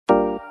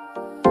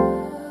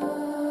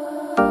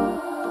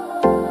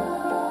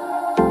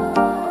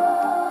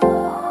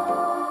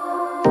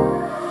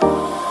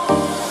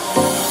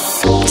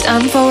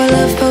Time for a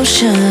love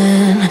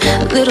potion,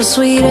 a little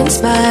sweet and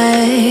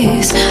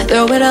spice.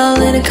 Throw it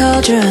all in a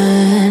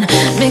cauldron,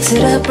 mix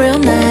it up real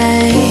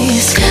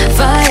nice.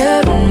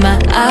 Fire in my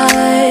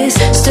eyes,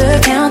 stir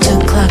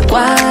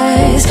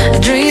counterclockwise. I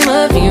dream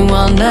of you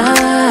all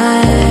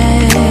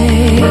night.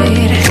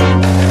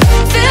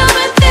 Feel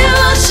with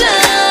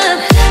emotion,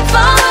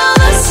 follow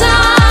the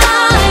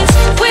signs.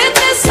 With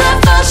this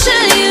love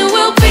potion, you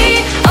will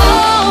be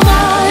all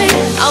mine.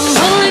 I'm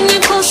pulling you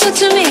closer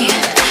to me.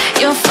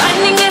 You're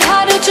finding it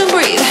harder to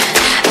breathe.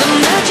 The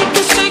magic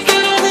is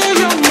taking over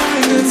your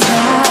mind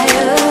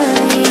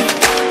entirely.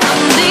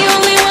 I'm the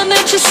only one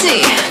that you see.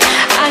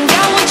 I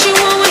got what you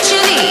want, what you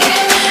need.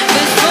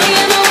 Before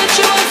you know it,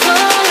 you are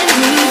falling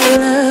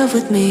in love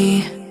with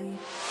me.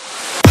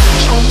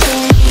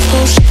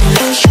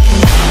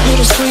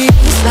 Little sweet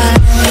and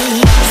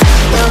spice.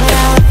 Throw it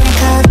out in a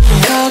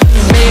cup.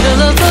 Made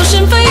a love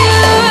potion for you.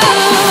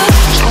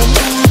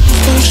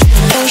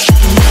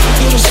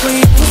 Little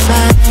sweet and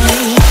spice.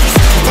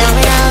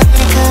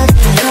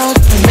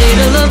 Made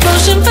a love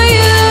potion for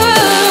you.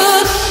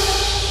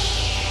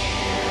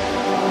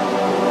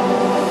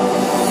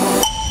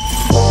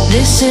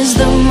 This is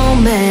the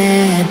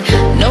moment,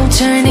 no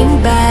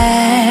turning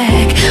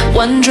back.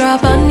 One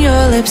drop on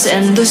your lips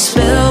and the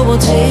spell will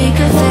take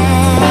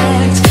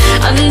effect.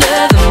 Under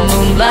the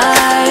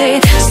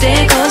moonlight,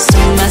 stay close to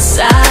my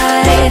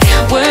side.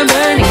 We're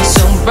burning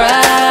so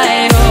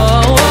bright.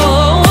 Oh,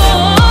 oh,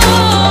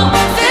 oh.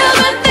 Feel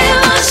the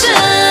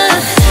emotion,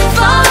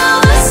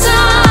 follow the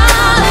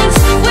signs.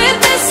 With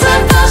this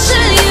love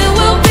potion, you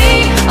will be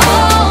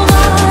all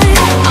mine.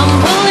 I'm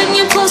pulling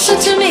you closer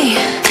to me.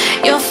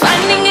 You're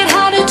finding it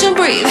harder to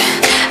breathe.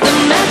 The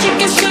magic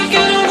is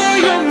taking over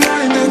your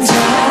mind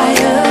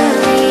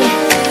entirely.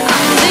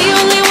 I'm the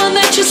only one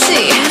that you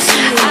see.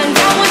 I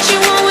got what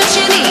you want, what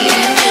you need.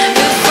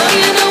 Before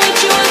you know it,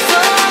 you are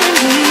falling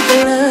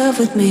in love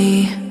with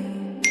me.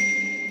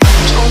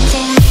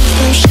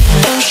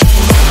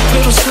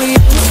 Little sweet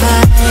and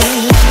spice.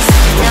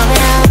 Now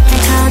it out in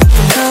a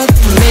cup.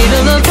 Made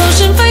a love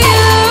potion for you.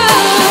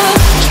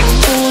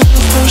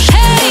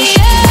 Hey,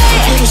 yeah.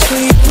 Little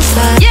sweet and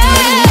spice. Yeah.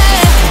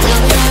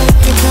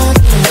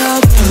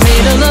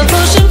 Made a love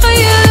potion for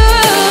you.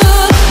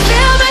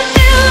 Feel the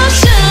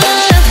emotion,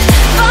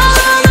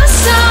 follow the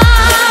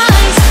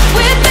signs.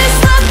 With this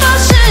love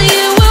potion,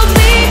 you will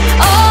be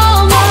all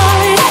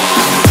mine.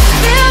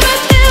 Feel the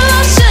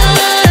emotion,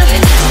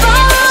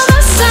 follow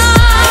the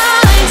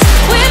signs.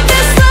 With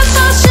this love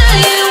potion,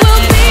 you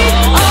will be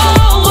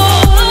all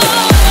mine.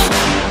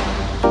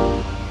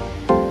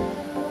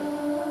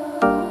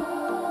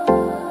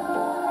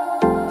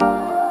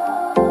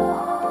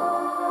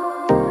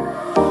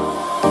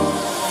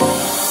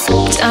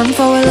 Time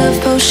for a love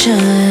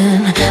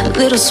potion, a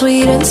little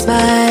sweet and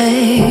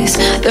spice.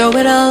 Throw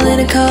it all in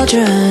a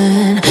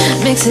cauldron,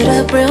 mix it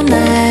up real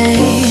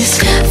nice.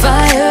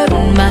 Fire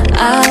in my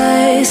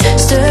eyes,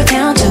 stir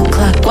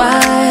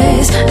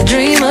counterclockwise. I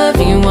dream of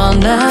you all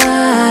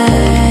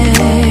night.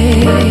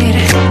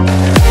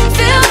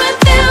 Feel with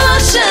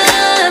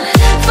emotion,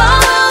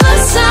 follow the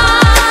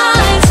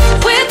signs.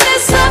 With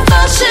this love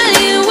potion,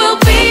 you will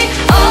be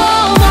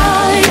all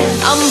mine.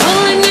 I'm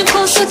pulling you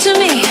closer to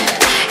me.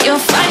 You're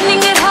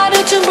finding it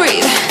harder to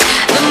breathe.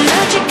 The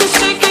magic is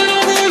taking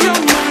over your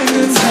mind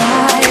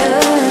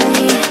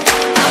entirely.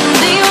 I'm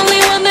the only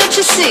one that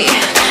you see.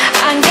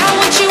 I got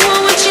what you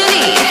want, what you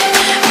need.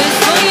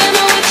 Before you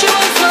know it, you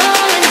are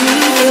falling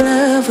in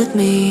love with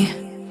me.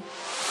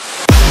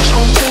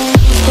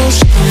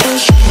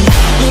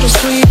 Little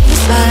sweet and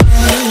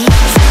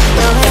spice.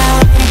 Throw it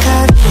out in a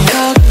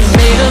cup.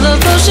 Made a love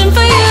potion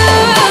for you.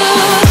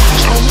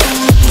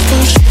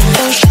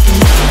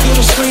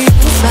 Little sweet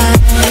and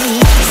spice.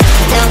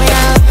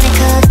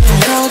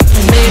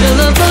 Made a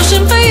love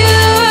potion for you.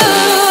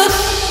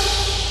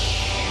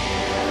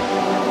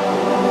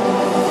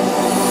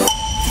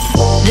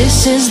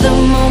 This is the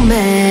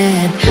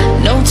moment,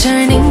 no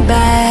turning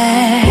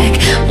back.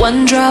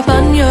 One drop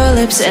on your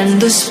lips and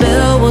the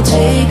spell will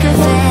take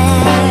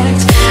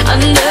effect.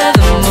 Under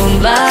the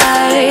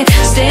moonlight,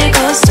 stay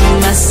close to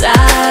my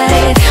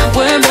side.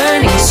 We're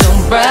burning so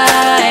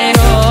bright.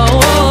 Oh,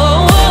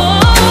 oh,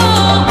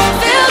 oh.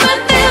 Feel the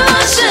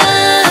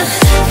emotion,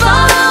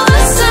 follow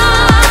the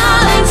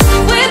signs.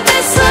 With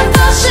this love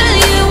potion,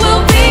 you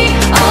will be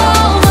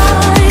all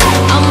mine.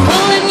 I'm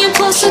pulling you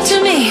closer to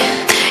me.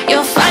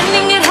 You're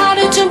finding it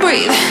harder to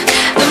breathe.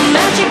 The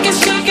magic is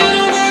taking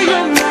over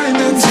your mind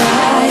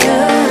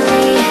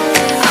entirely.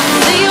 I'm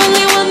the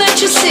only one that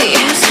you see.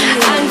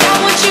 I got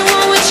what you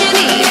want, what you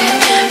need.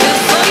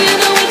 Before you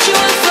know it, you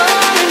are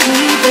falling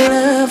in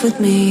love with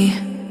me.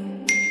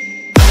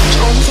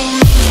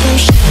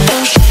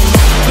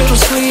 Little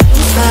sweet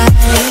and spice.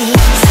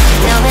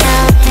 Now it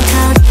out in a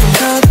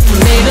cup.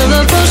 Made a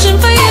love potion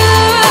for you.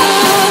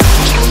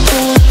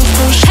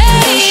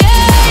 Hey,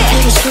 yeah.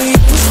 Little sweet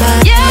and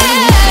spice. Yeah.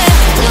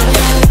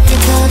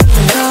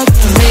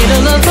 Made a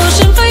love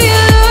potion for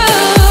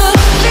you.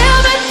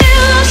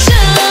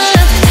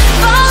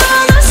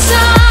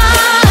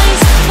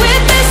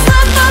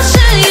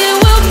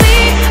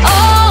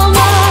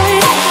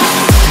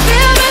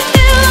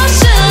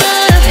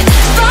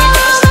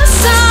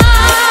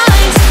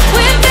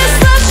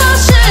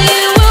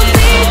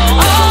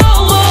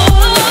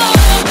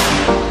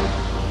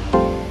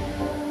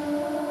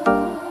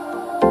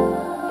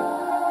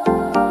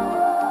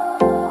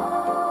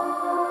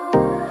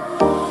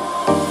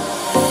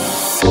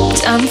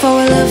 Time for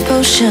a love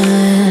potion,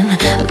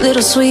 a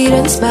little sweet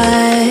and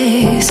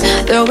spice.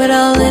 Throw it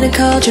all in a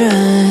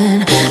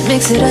cauldron,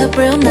 mix it up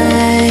real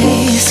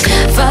nice.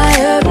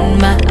 Fire in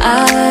my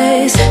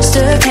eyes,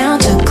 stir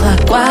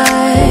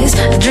counterclockwise.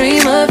 I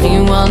dream of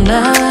you all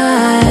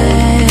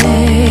night.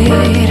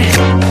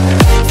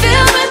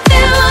 Feel with the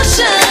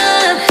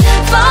emotion,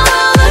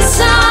 follow the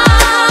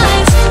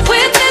signs.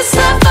 With this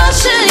love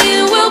potion,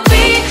 you will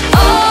be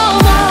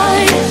all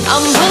mine.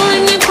 I'm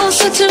pulling you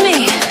closer to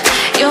me,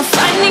 you're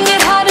finding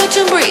it harder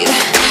to breathe.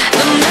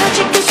 The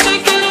magic is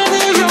taking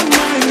over your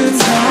mind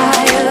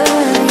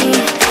entirely.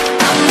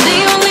 I'm the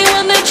only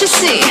one that you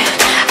see.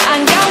 I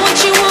got what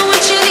you want,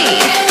 what you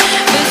need.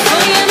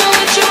 Before you know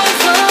it, you are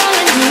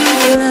falling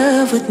deep in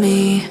love with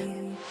me.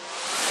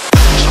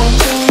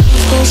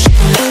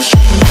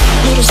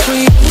 Little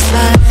sweet and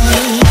spice.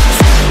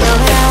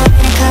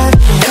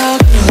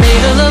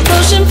 Made a love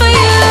potion for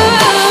you.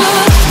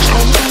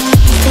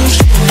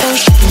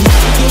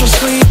 Little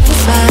sweet and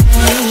spice.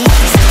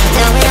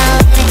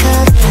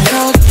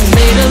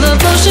 Made a love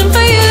potion for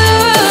you.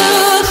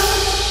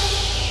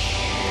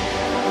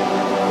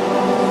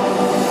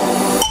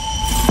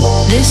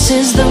 This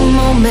is the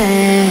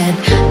moment,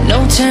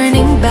 no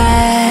turning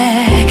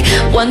back.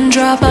 One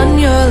drop on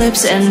your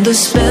lips and the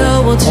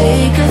spell will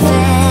take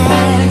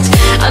effect.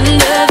 Under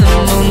the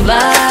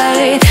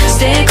moonlight,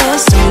 stay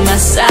close to my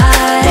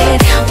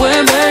side.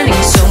 We're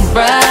burning so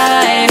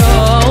bright. Oh,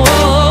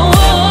 oh,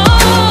 oh,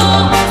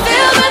 oh.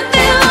 Feel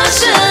the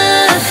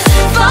emotion,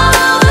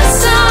 follow the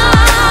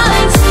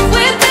signs.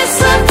 With this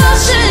love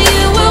potion,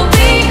 you will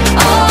be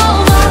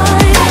all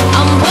mine.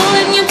 I'm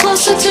pulling you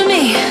closer to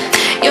me,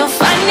 you're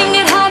finding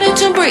it harder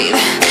to breathe.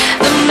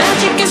 The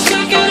magic is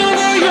taking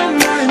over your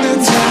mind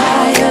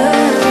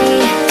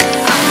entirely.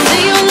 I'm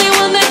the only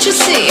one that you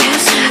see.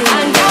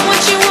 I got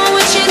what you want,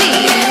 what you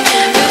need.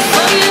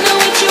 Before you know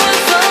it, you are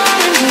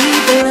falling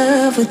deep in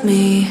love with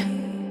me.